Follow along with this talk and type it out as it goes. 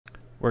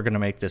We're going to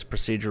make this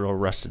procedural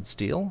rusted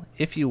steel.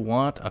 If you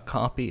want a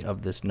copy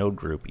of this node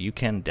group, you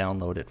can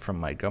download it from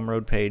my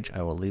Gumroad page.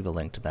 I will leave a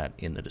link to that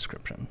in the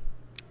description.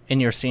 In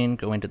your scene,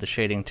 go into the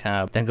shading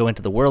tab, then go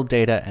into the world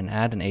data and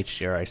add an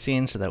HDRI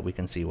scene so that we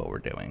can see what we're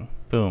doing.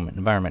 Boom,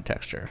 environment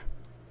texture.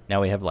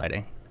 Now we have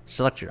lighting.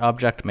 Select your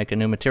object, make a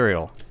new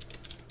material.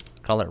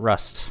 Call it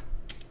rust.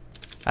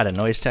 Add a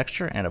noise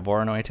texture and a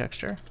Voronoi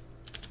texture.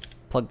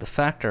 Plug the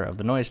factor of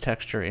the noise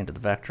texture into the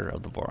vector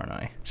of the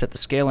Voronoi. Set the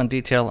scale and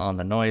detail on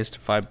the noise to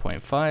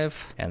 5.5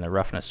 and the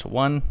roughness to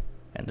 1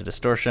 and the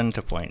distortion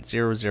to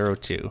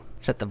 0.002.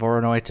 Set the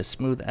Voronoi to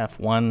smooth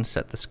F1,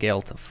 set the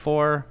scale to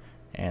 4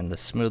 and the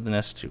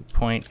smoothness to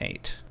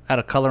 0.8. Add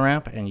a color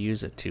ramp and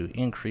use it to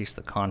increase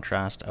the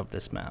contrast of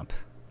this map.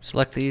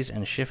 Select these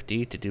and Shift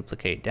D to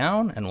duplicate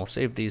down, and we'll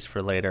save these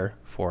for later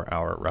for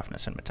our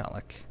roughness and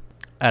metallic.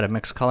 Add a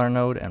mix color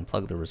node and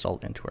plug the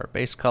result into our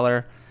base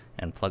color,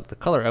 and plug the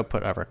color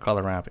output of our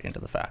color ramp into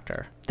the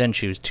factor. Then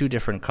choose two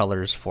different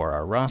colors for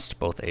our rust,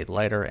 both a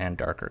lighter and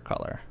darker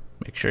color.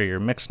 Make sure your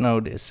mix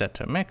node is set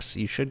to mix.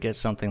 You should get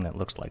something that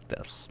looks like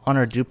this. On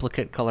our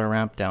duplicate color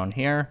ramp down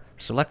here,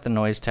 select the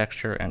noise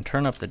texture and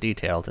turn up the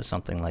detail to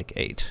something like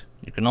 8.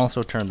 You can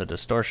also turn the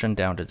distortion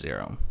down to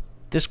 0.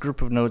 This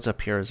group of nodes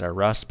up here is our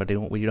rust, but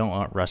we don't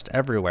want rust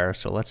everywhere,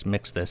 so let's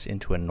mix this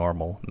into a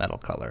normal metal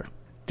color.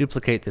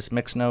 Duplicate this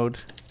mix node,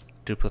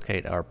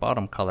 duplicate our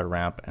bottom color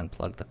ramp, and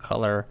plug the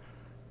color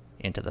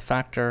into the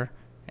factor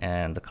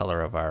and the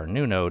color of our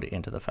new node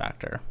into the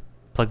factor.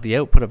 Plug the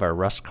output of our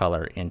rust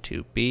color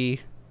into B,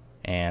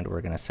 and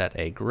we're going to set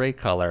a gray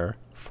color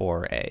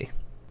for A.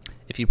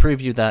 If you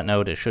preview that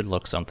node, it should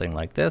look something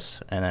like this,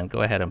 and then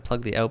go ahead and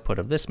plug the output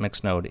of this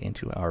mix node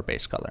into our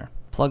base color.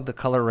 Plug the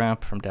color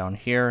ramp from down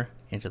here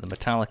into the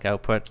metallic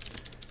output,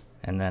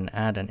 and then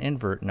add an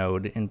invert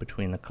node in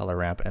between the color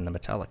ramp and the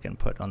metallic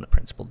input on the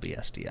principled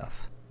BSDF.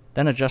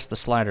 Then adjust the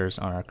sliders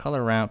on our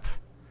color ramp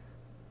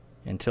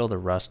until the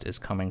rust is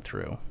coming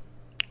through.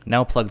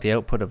 Now plug the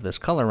output of this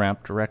color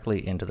ramp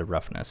directly into the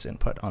roughness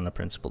input on the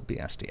principled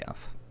BSDF.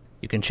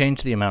 You can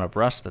change the amount of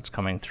rust that's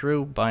coming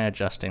through by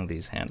adjusting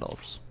these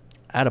handles.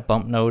 Add a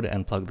bump node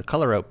and plug the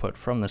color output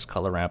from this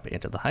color ramp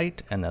into the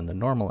height, and then the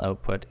normal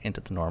output into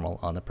the normal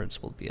on the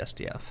principled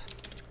BSDF.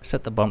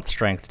 Set the bump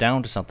strength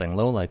down to something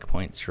low like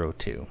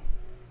 0.02.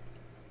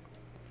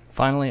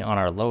 Finally, on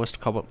our lowest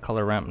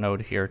color ramp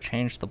node here,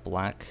 change the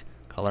black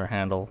color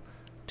handle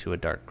to a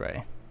dark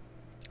gray.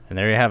 And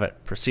there you have it,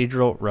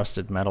 procedural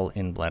rusted metal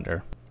in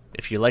Blender.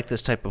 If you like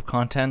this type of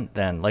content,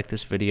 then like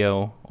this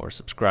video or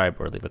subscribe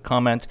or leave a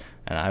comment,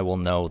 and I will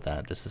know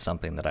that this is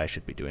something that I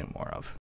should be doing more of.